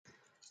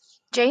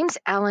James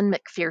Allen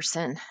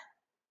McPherson.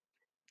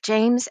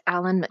 James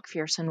Allen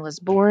McPherson was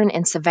born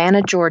in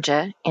Savannah,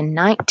 Georgia in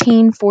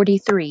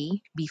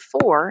 1943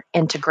 before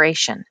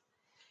integration.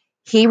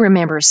 He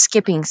remembers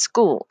skipping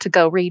school to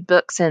go read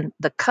books in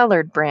the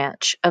colored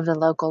branch of the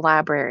local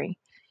library.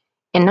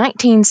 In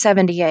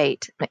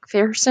 1978,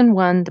 McPherson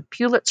won the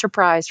Pulitzer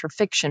Prize for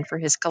Fiction for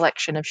his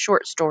collection of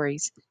short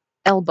stories,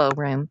 Elbow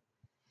Room.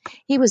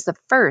 He was the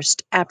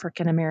first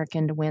African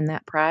American to win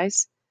that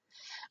prize.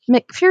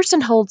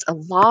 McPherson holds a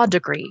law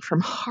degree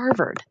from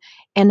Harvard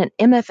and an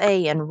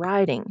MFA in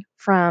writing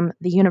from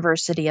the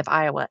University of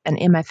Iowa, an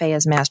MFA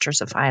as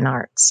Masters of Fine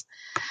Arts,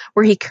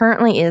 where he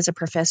currently is a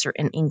professor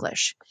in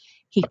English.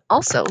 He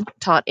also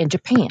taught in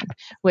Japan,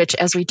 which,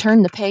 as we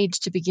turn the page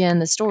to begin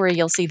the story,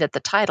 you'll see that the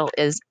title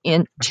is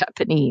in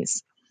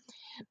Japanese.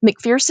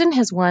 McPherson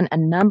has won a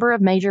number of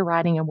major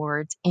writing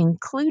awards,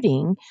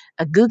 including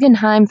a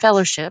Guggenheim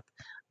Fellowship,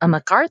 a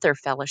MacArthur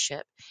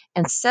Fellowship,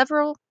 and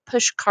several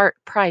Pushcart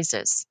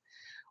Prizes.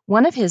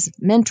 One of his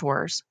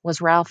mentors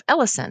was Ralph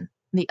Ellison,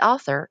 the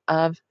author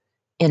of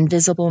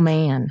Invisible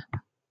Man.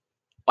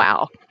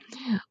 Wow.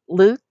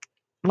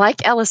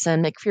 Like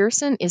Ellison,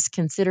 McPherson is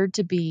considered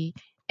to be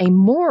a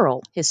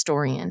moral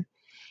historian.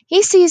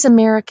 He sees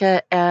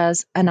America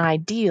as an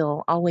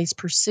ideal always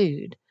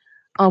pursued,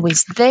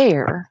 always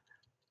there,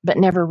 but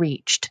never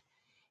reached.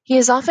 He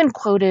is often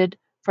quoted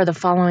for the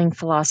following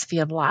philosophy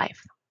of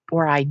life,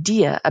 or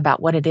idea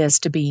about what it is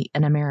to be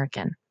an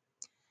American.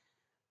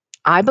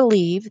 I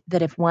believe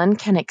that if one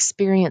can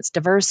experience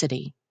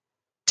diversity,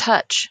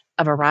 touch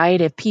a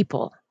variety of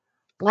people,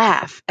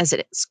 laugh at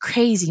its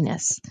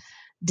craziness,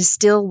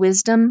 distill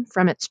wisdom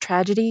from its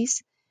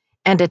tragedies,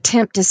 and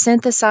attempt to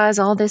synthesize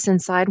all this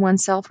inside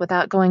oneself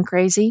without going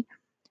crazy,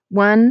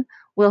 one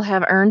will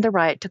have earned the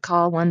right to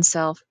call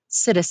oneself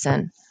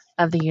citizen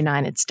of the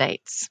United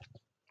States.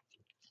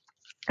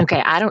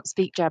 Okay, I don't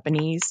speak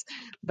Japanese,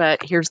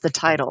 but here's the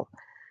title.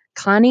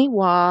 Kani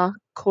wa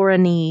kora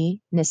ni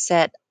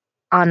niset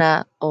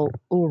ana o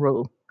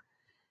uru.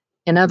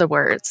 In other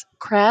words,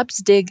 crabs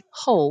dig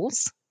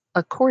holes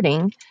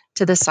according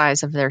to the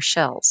size of their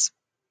shells,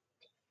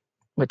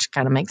 which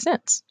kind of makes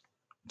sense.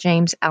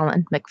 James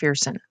Allen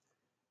McPherson.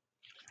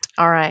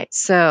 All right,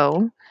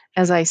 so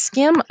as I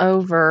skim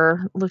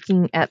over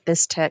looking at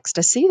this text,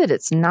 I see that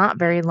it's not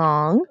very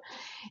long.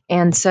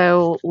 And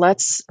so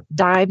let's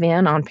dive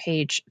in on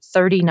page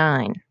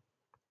 39.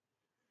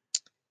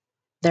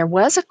 There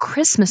was a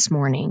Christmas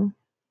morning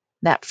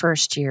that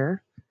first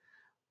year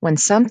when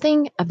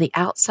something of the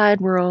outside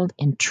world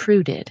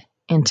intruded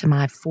into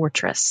my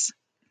fortress.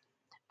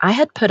 I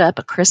had put up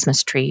a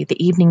Christmas tree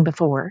the evening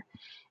before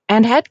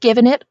and had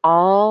given it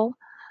all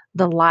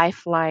the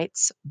life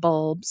lights,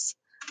 bulbs,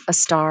 a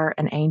star,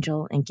 an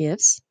angel, and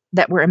gifts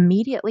that were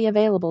immediately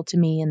available to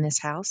me in this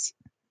house.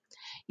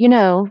 You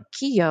know,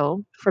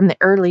 Kiyo, from the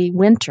early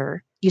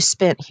winter you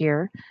spent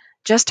here,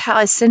 just how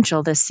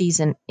essential this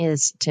season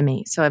is to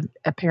me. So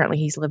apparently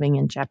he's living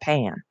in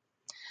Japan.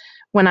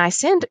 When I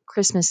send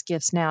Christmas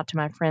gifts now to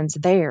my friends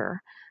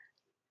there,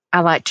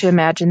 I like to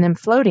imagine them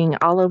floating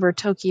all over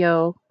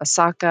Tokyo,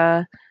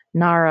 Osaka,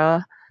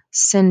 Nara,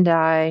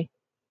 Sendai,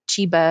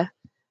 Chiba,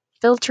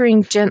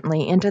 filtering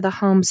gently into the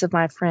homes of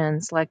my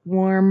friends like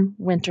warm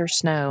winter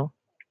snow.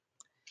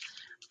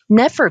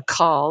 Nefer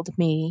called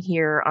me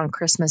here on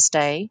Christmas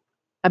Day,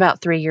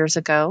 about 3 years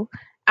ago,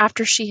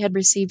 after she had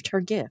received her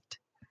gift.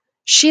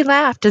 She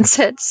laughed and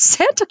said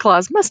Santa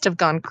Claus must have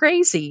gone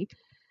crazy.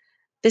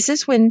 This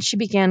is when she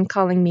began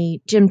calling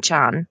me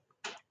Jim-chan.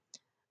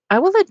 I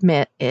will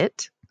admit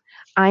it.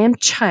 I am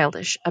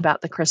childish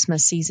about the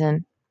Christmas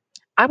season.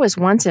 I was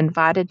once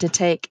invited to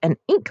take an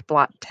ink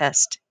blot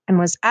test and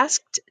was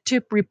asked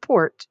to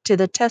report to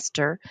the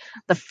tester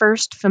the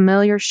first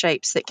familiar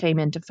shapes that came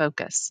into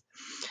focus.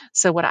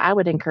 So what I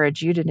would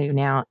encourage you to do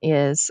now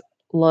is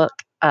look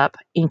up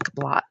ink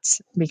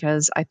blots,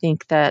 because I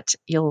think that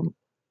you'll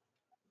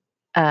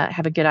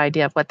have a good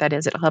idea of what that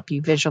is. It'll help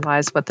you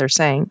visualize what they're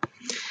saying.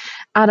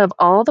 Out of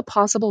all the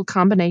possible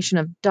combination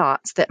of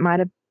dots that might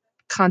have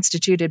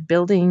constituted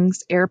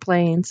buildings,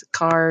 airplanes,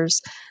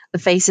 cars, the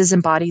faces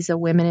and bodies of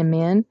women and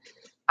men,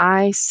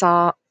 I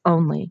saw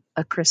only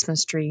a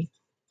Christmas tree.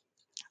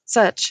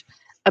 Such,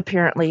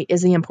 apparently,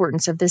 is the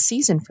importance of this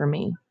season for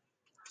me.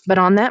 But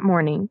on that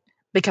morning,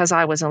 because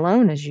I was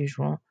alone as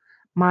usual,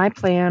 my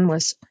plan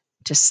was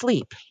to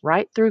sleep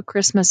right through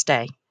Christmas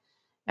Day,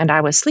 and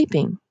I was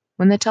sleeping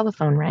when the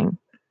telephone rang.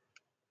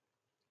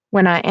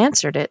 When I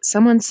answered it,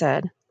 someone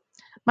said,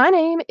 "My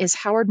name is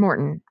Howard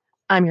Morton.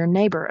 I'm your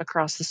neighbor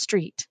across the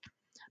street.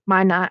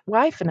 My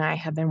wife and I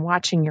have been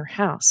watching your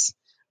house.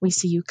 We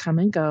see you come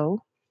and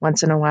go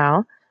once in a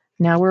while.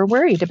 Now we're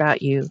worried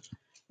about you.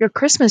 Your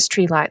Christmas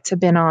tree lights have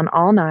been on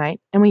all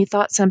night, and we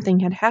thought something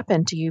had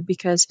happened to you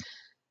because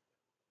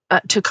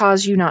to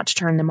cause you not to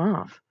turn them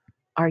off.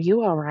 Are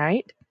you all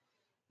right?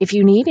 If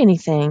you need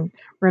anything,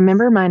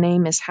 remember my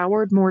name is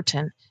Howard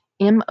Morton,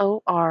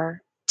 Morton.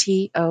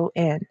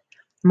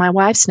 My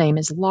wife's name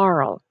is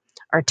Laurel.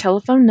 Our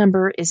telephone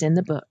number is in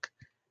the book.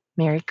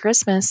 Merry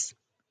Christmas."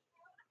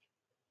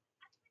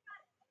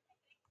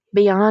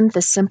 Beyond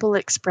the simple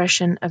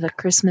expression of the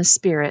Christmas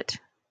spirit,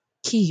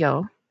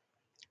 Kiyo,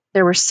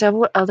 there were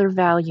several other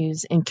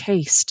values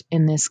encased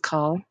in this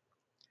call.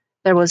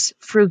 There was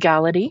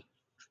frugality,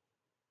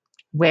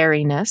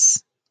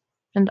 wariness,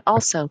 and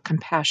also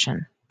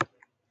compassion.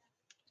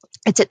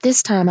 It's at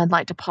this time I'd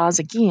like to pause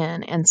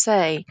again and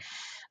say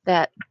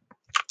that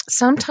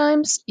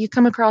sometimes you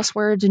come across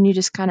words and you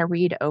just kind of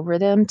read over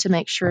them to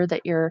make sure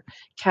that you're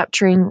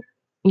capturing,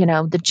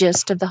 the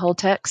gist of the whole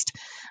text.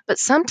 But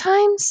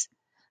sometimes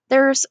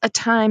there's a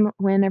time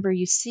whenever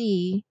you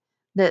see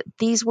that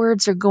these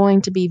words are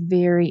going to be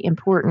very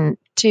important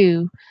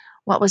to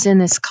what was in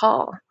this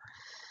call.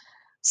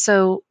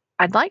 So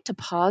I'd like to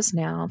pause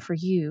now for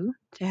you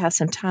to have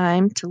some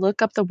time to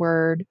look up the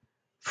word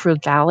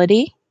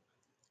frugality,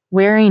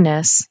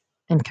 wariness,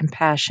 and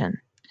compassion.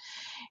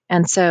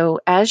 And so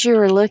as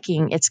you're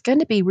looking, it's going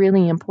to be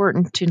really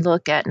important to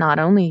look at not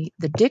only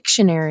the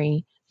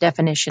dictionary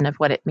definition of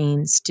what it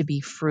means to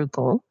be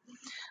frugal,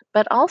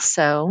 but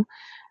also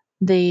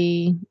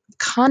the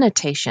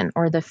connotation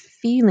or the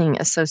feeling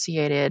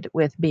associated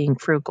with being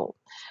frugal.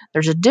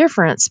 There's a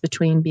difference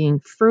between being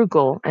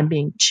frugal and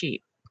being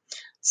cheap.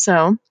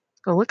 So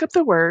go look up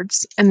the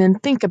words and then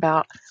think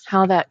about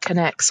how that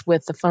connects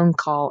with the phone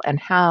call and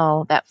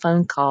how that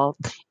phone call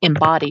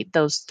embodied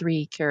those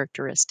three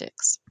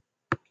characteristics.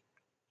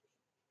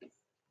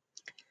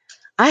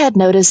 I had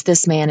noticed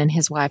this man and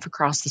his wife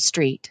across the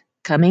street,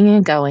 coming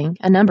and going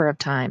a number of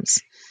times.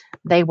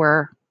 They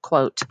were,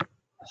 quote,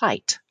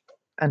 white,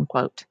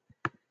 unquote.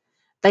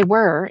 They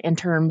were, in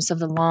terms of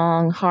the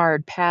long,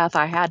 hard path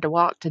I had to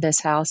walk to this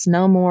house,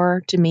 no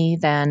more to me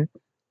than,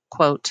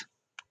 quote,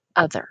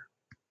 other,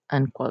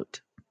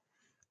 unquote.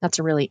 That's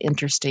a really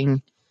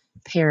interesting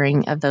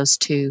pairing of those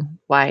two,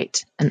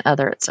 white and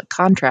other. It's a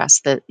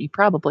contrast that you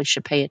probably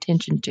should pay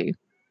attention to.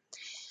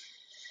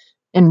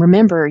 And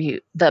remember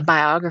the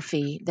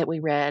biography that we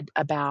read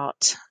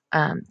about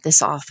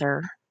this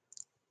author,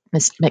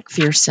 Miss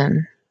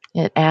McPherson.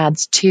 It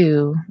adds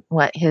to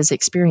what his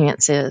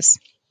experience is.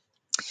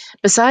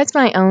 Besides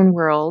my own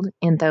world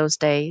in those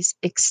days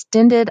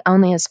extended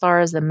only as far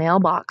as the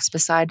mailbox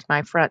beside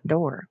my front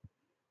door.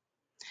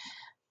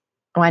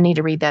 Oh, I need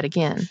to read that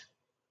again.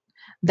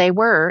 They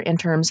were, in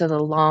terms of the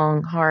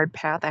long, hard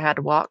path I had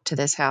to walk to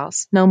this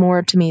house, no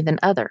more to me than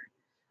other.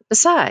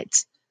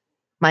 Besides,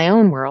 my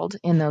own world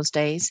in those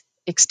days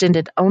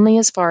extended only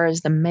as far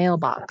as the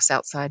mailbox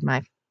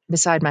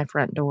beside my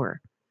front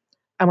door.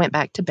 I went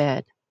back to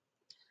bed.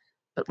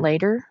 But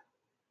later,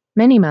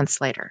 many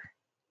months later,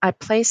 I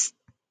placed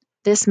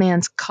this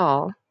man's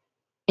call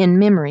in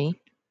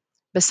memory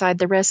beside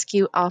the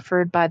rescue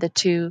offered by the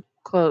two,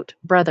 quote,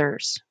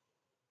 brothers,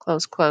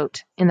 close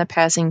quote, in the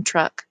passing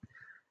truck.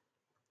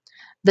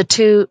 The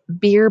two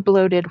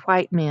beer-bloated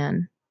white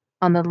men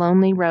on the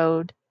lonely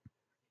road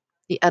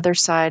the other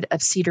side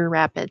of Cedar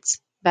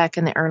Rapids back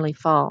in the early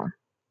fall.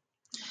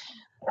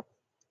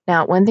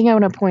 Now, one thing I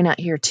want to point out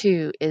here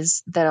too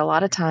is that a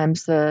lot of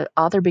times the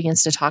author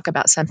begins to talk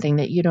about something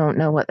that you don't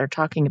know what they're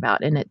talking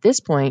about. And at this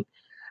point,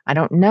 I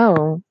don't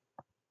know.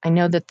 I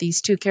know that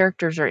these two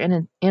characters are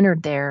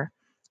entered there,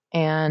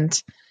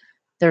 and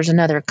there's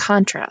another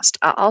contrast.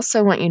 I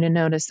also want you to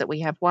notice that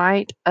we have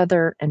white,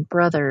 other, and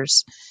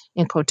brothers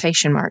in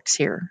quotation marks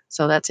here.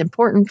 So that's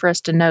important for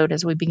us to note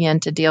as we begin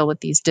to deal with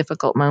these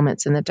difficult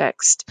moments in the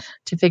text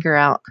to figure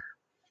out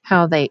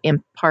how they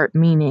impart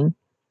meaning.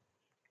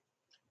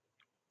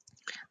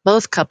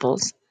 Both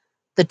couples,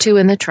 the two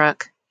in the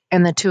truck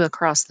and the two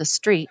across the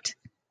street,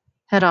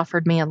 had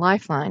offered me a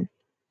lifeline.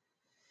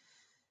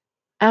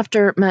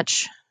 After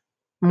much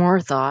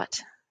more thought,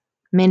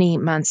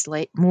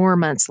 more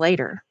months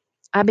later,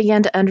 I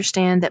began to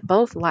understand that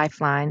both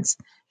lifelines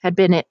had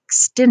been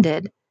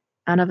extended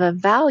out of a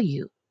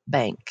value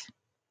bank,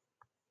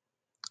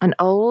 an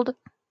old,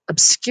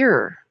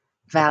 obscure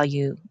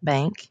value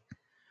bank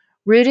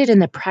rooted in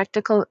the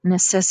practical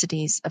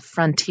necessities of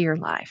frontier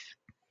life.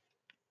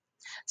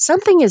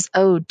 Something is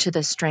owed to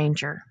the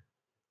stranger,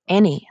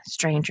 any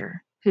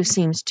stranger who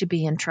seems to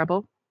be in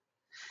trouble.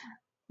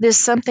 This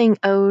something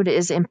owed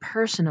is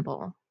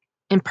impersonal,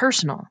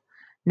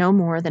 no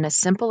more than a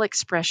simple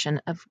expression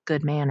of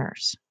good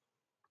manners.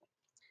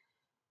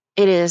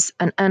 It is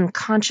an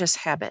unconscious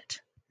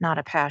habit, not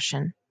a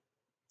passion.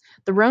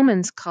 The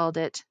Romans called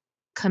it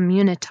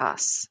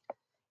communitas.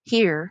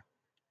 Here,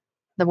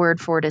 the word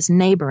for it is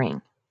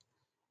neighboring.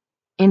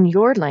 In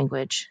your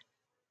language,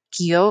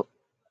 kyo,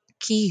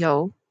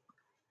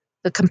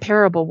 the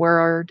comparable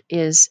word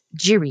is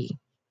jiri.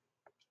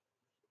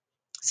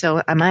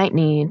 So I might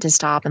need to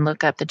stop and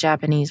look up the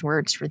Japanese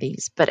words for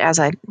these. But as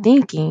I'm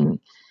thinking,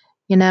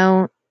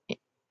 it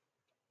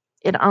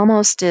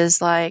almost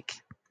is like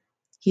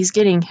he's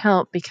getting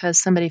help because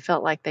somebody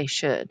felt like they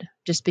should,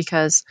 just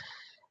because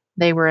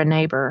they were a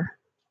neighbor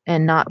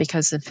and not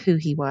because of who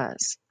he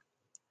was.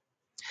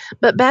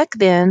 But back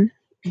then,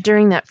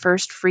 during that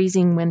first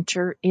freezing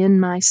winter in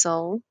my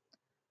soul,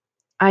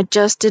 I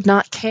just did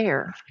not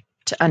care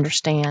to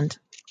understand.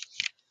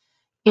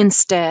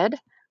 Instead,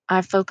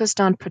 I focused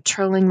on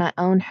patrolling my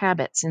own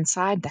habits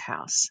inside the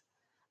house,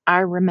 I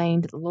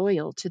remained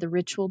loyal to the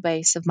ritual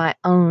base of my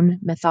own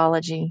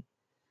mythology.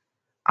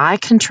 I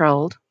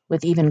controlled,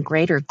 with even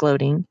greater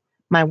gloating,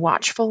 my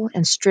watchful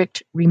and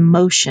strict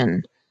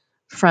remotion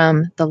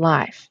from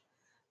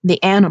the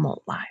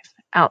animal life,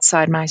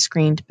 outside my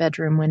screened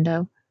bedroom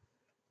window.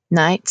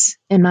 Nights,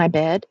 in my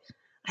bed,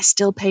 I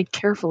still paid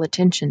careful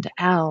attention to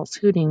owls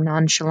hooting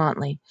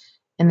nonchalantly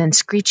and then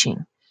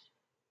screeching,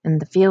 and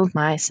the field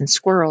mice and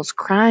squirrels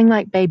crying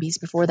like babies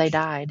before they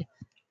died.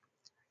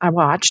 I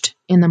watched,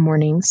 in the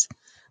mornings,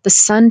 the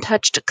sun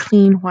touched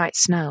clean white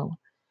snow,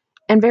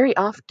 and very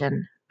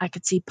often I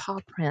could see paw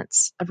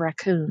prints of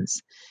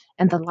raccoons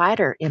and the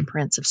lighter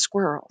imprints of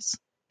squirrels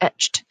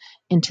etched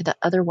into the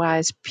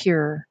otherwise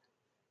pure,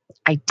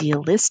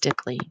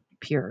 idealistically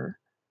pure,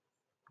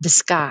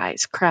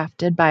 disguise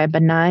crafted by a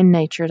benign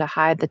nature to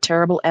hide the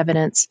terrible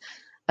evidence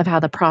of how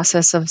the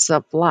processes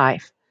of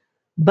life,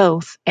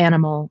 both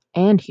animal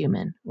and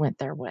human, went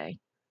their way.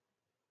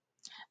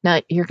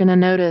 Now, you're going to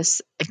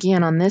notice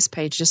again on this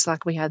page, just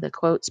like we had the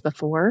quotes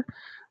before,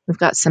 we've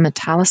got some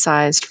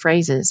italicized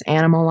phrases: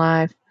 animal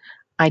life,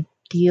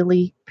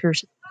 ideally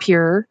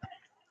pure,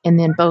 and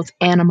then both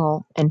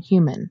animal and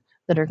human,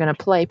 that are going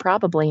to play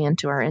probably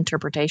into our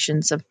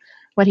interpretations of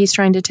what he's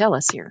trying to tell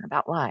us here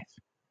about life.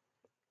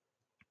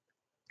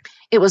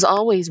 It was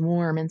always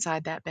warm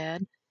inside that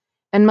bed,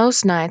 and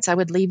most nights I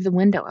would leave the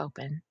window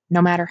open,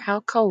 no matter how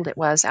cold it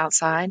was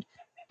outside,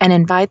 and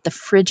invite the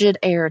frigid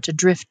air to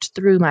drift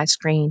through my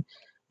screen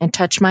and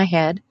touch my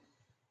head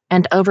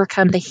and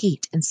overcome the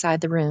heat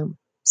inside the room,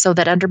 so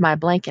that under my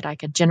blanket I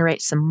could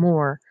generate some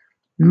more,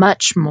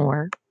 much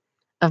more,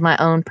 of my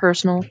own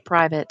personal,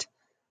 private,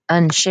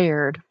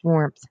 unshared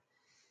warmth.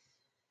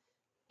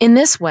 In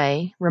this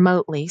way,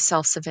 remotely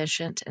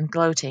self-sufficient and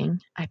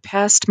gloating, I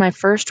passed my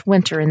first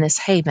winter in this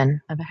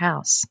haven of a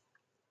house.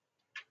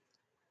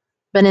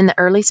 But in the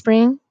early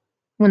spring,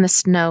 when the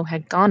snow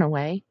had gone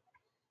away,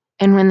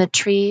 and when the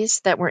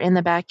trees that were in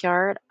the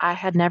backyard I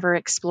had never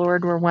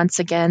explored were once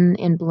again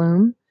in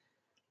bloom,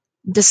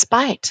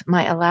 despite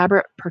my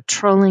elaborate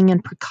patrolling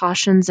and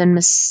precautions, and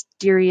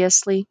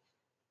mysteriously,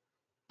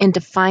 in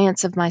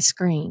defiance of my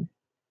screen,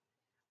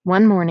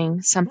 one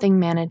morning something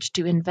managed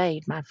to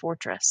invade my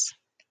fortress.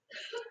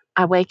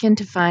 I wakened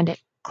to find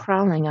it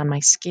crawling on my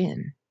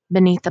skin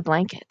beneath the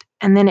blanket,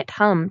 and then it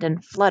hummed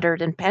and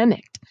fluttered and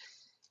panicked,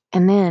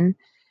 and then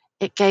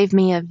it gave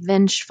me a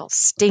vengeful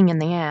sting in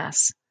the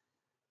ass.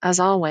 As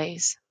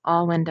always,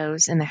 all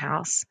windows in the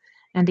house,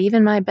 and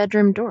even my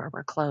bedroom door,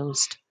 were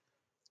closed.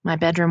 My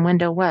bedroom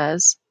window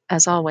was,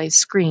 as always,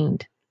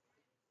 screened.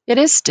 It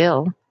is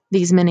still,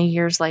 these many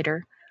years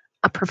later,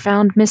 a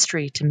profound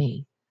mystery to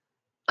me.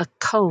 A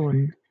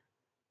cone.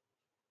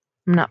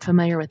 I'm not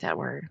familiar with that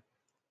word.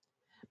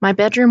 My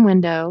bedroom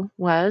window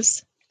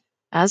was,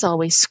 as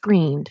always,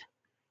 screened.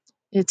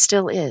 It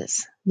still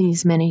is,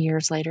 these many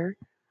years later,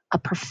 a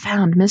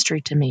profound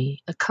mystery to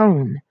me. A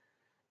cone.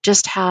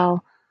 Just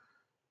how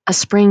a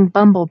spring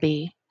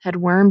bumblebee had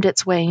wormed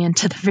its way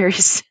into the very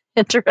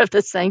center of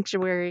the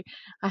sanctuary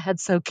I had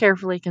so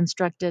carefully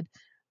constructed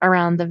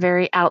around the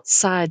very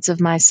outsides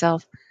of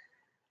myself,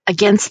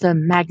 against the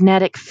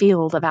magnetic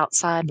field of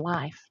outside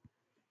life.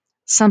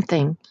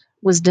 Something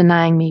was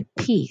denying me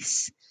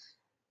peace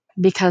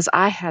because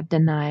I had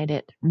denied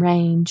it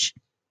range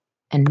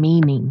and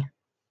meaning.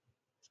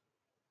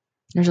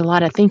 There's a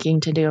lot of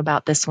thinking to do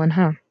about this one,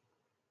 huh?